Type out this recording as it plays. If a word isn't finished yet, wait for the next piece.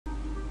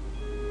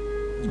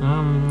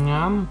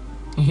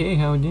Hey,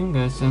 how you doing,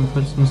 guys? I'm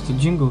first Mr.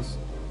 Jingles,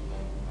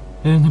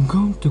 and I'm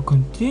going to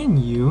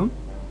continue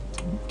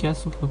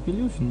Castle of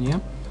Illusion. Yeah,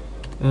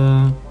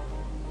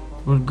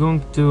 we're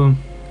going to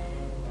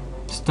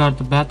start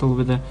the battle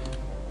with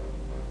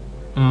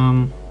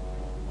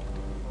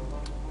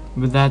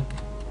that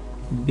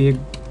big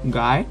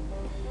guy,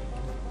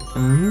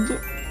 and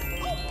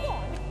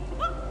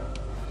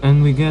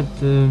we get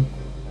a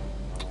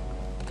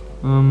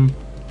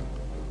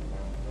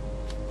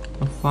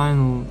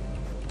final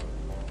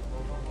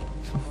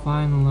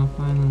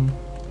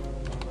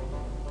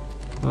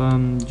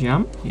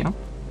jump. Yeah,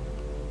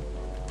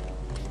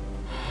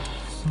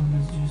 so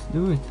let's just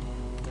do it.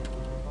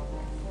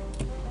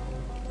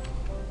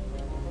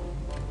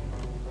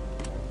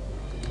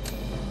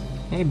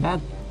 Hey,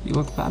 Bat, you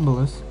look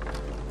fabulous.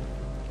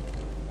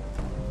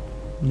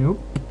 Nope.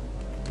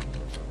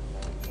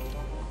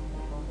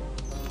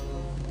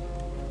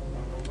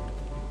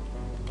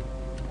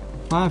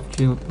 Five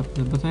chill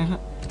puppets, but I have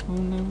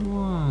only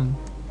one.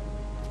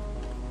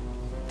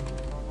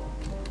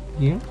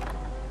 Here?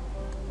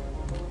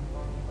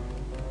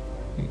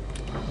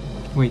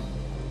 Wait.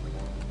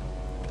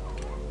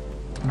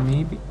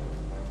 Maybe.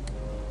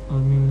 Or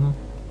maybe not.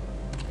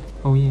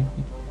 Oh yeah.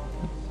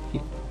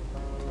 Here.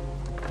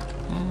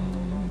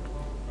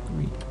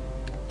 Three.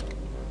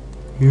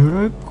 Here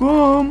I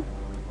come!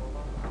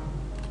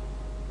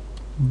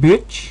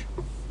 Bitch!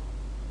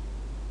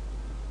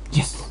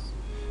 Yes!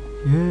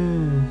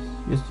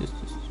 Yes.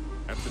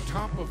 At the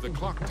top of the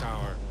clock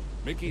tower,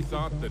 Mickey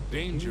thought the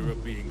danger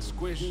of being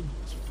squished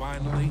was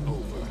finally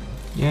over.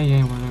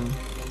 Yeah, whatever.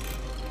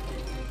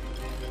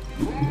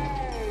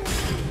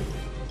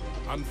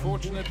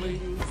 Unfortunately,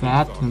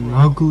 Fat and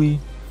ugly.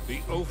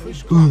 The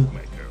oafish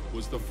clockmaker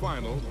was the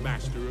final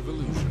master of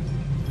illusion.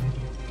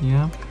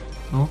 Yeah,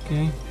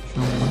 okay.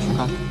 Show me what you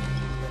got.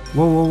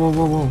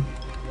 Whoa.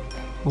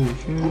 Holy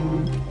shit.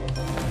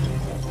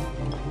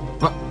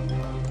 What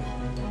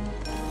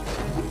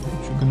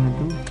you gonna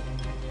do?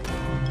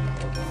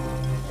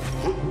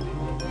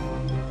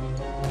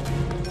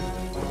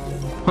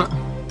 Huh.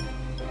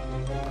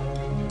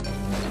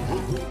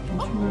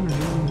 What you gonna do?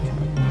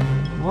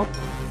 Whoop.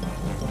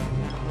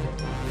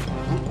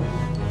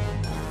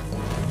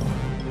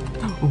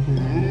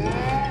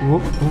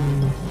 Whoop.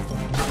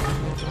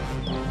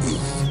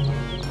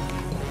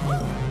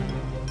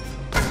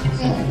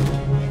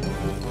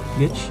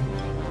 Bitch.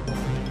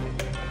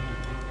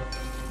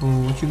 Oh,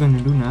 what you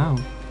gonna do now,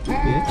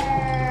 bitch?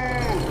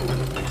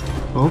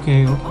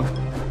 Okay. The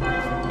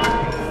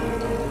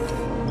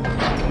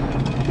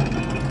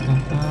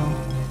hell?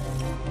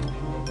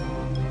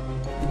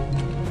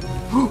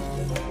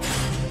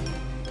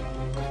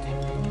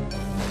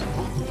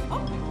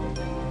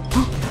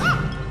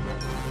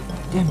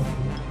 Damn it.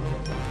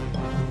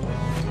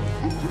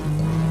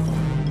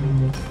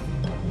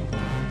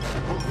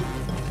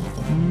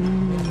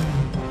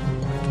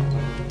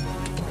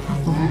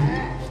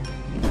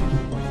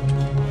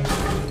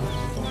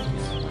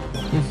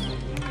 Yes,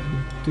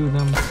 do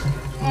them,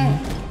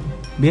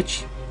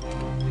 bitch.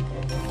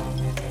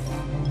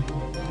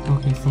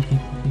 Okay.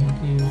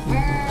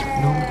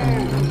 Don't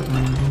panic.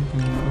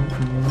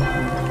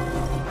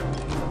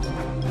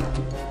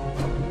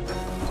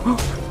 Oh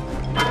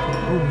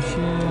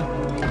shit.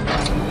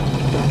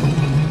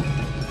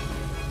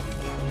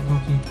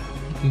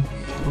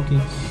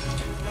 Okay.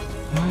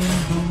 I am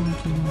going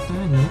to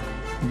panic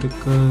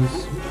because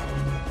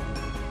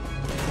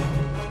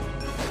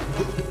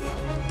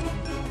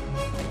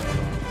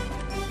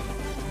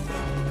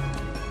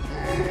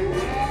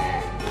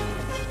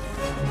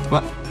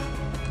what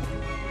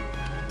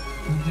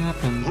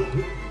happened?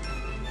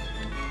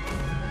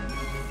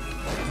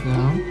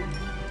 Down.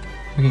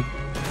 Okay.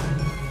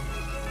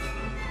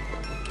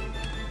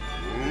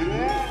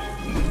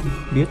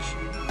 Bitch.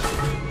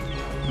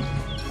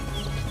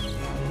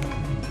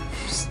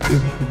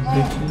 Stupid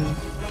bitches.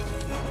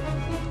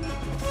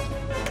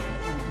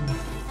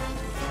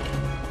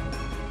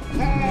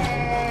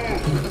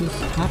 What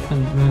just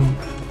happened, man?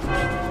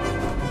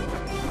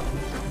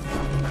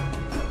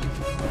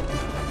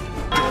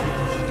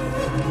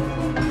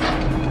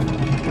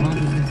 Why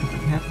does this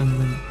happen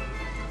when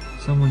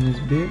someone is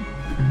big?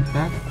 In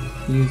fact,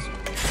 he is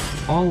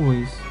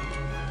always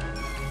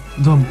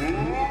dumb.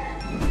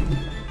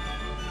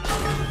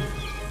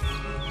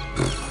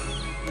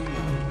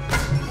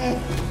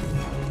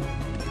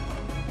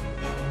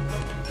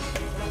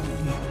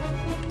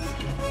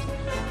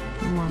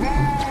 Come on.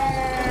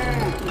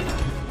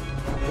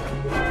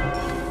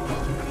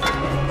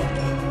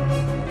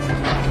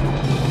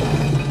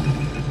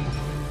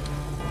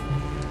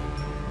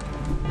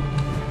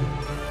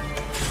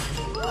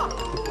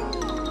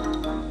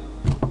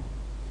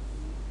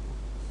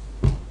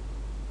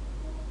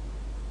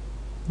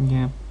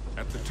 Yeah.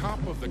 At the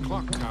top of the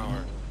clock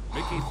tower,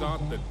 Mickey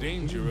thought the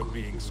danger of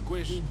being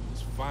squished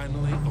was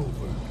finally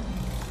over.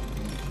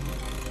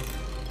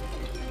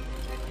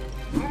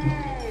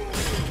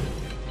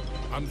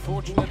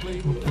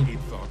 Unfortunately, he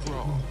thought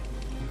wrong.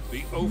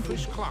 The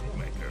oafish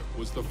clockmaker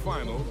was the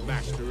final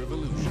master of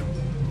illusion.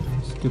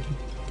 Stupid.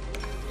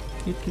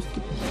 You're too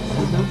stupid.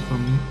 Sit down for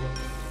me,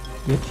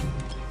 bitch.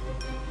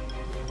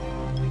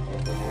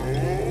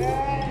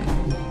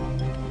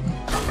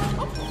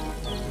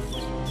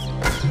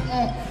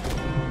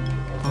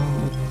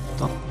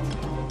 Stop.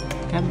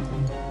 Can,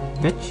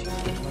 bitch.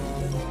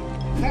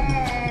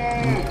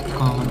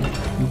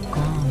 You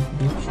can't,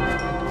 bitch.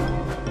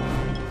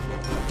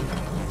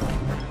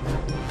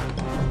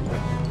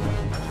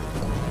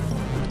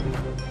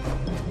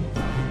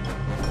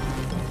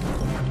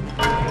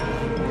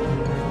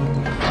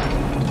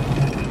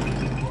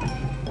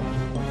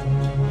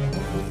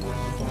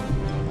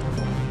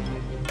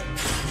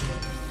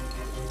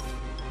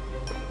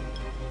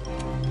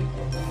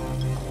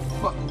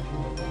 What?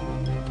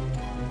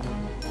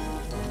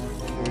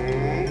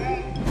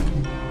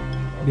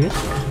 Bitch.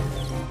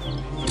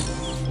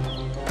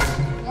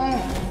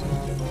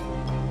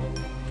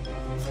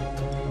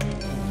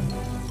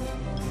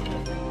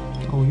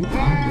 Oh, you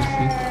can't do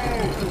shit.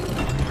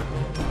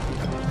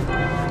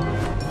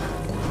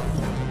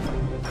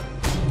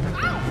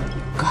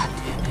 God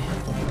damn it.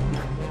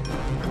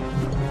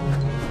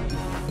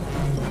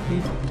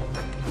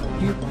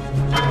 You.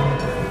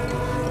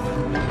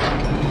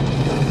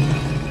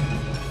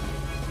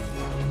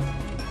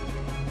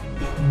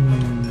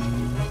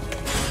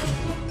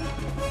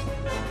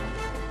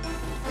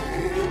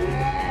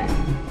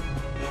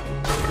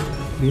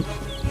 Bitch.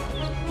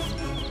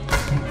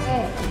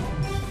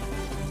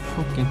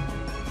 Okay.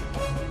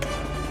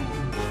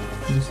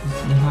 This is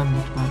the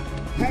hardest part.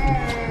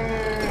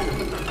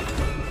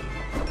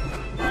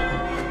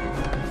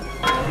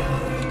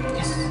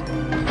 Yes.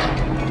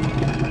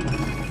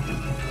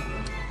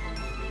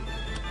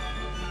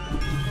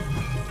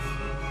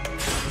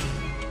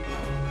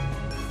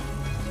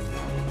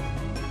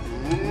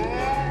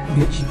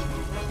 Bitch.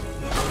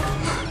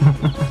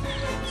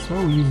 So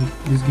easy.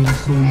 This game is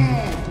so easy.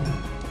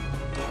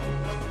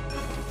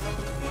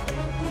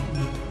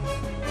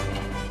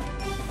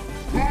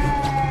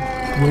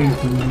 Way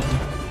too easy.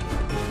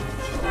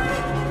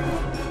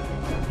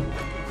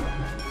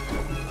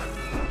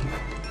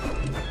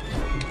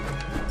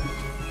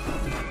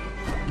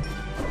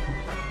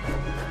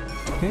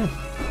 Hit.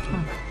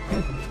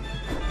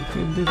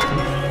 Hit this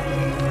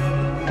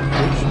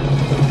bitch.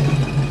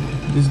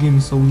 This game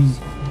is so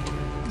easy.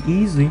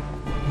 Easy.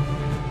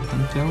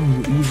 I'm telling you,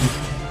 easy.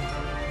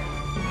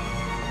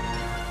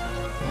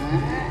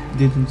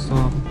 Didn't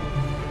saw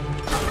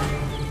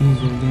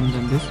easier game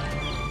than this.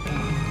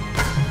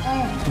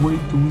 Way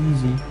too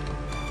easy.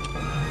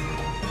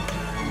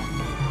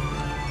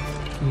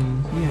 Okay,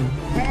 here.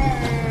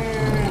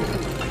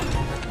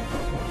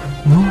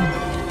 No.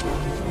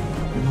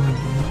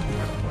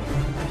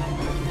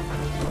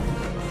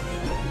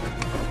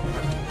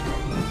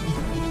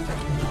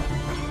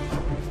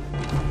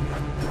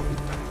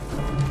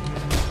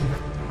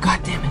 God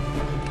damn it.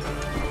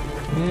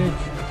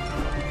 Bitch.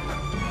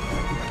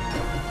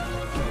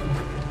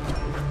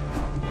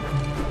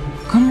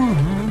 Come on,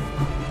 man.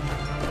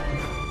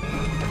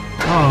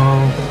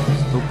 Oh,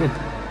 stupid.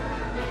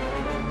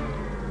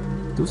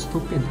 Too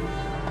stupid.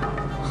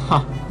 Ha!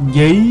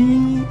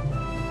 Yay!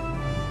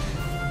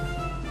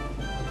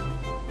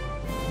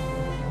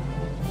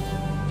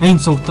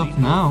 Ain't so tough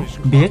now,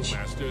 bitch.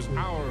 Master's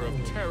hour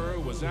of terror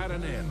was at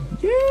an end.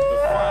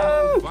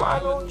 Yeah! The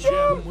final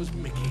gem was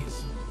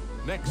Mickey's.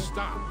 Next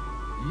stop,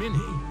 Minnie.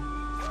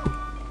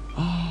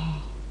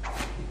 Ah,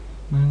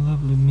 my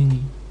lovely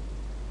Minnie.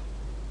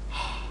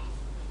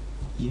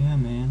 Yeah,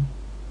 man.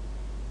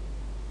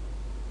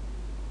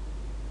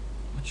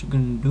 What you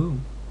gonna do?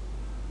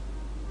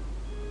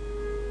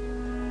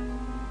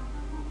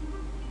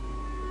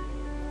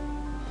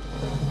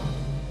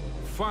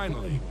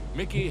 Finally,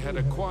 Mickey had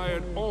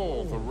acquired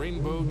all the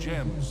rainbow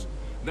gems.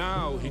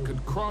 Now he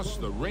could cross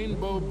the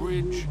rainbow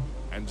bridge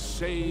and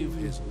save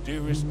his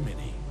dearest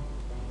Minnie.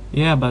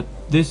 Yeah, but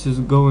this is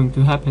going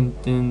to happen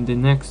in the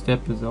next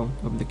episode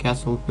of the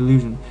Castle of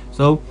Illusion.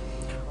 So,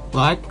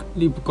 like,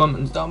 leave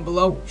comments down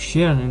below,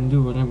 share and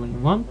do whatever you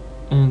want.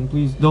 And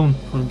please don't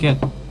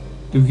forget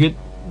to hit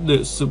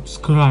the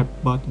subscribe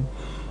button.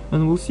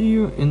 And we'll see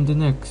you in the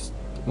next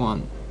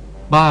one.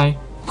 Bye!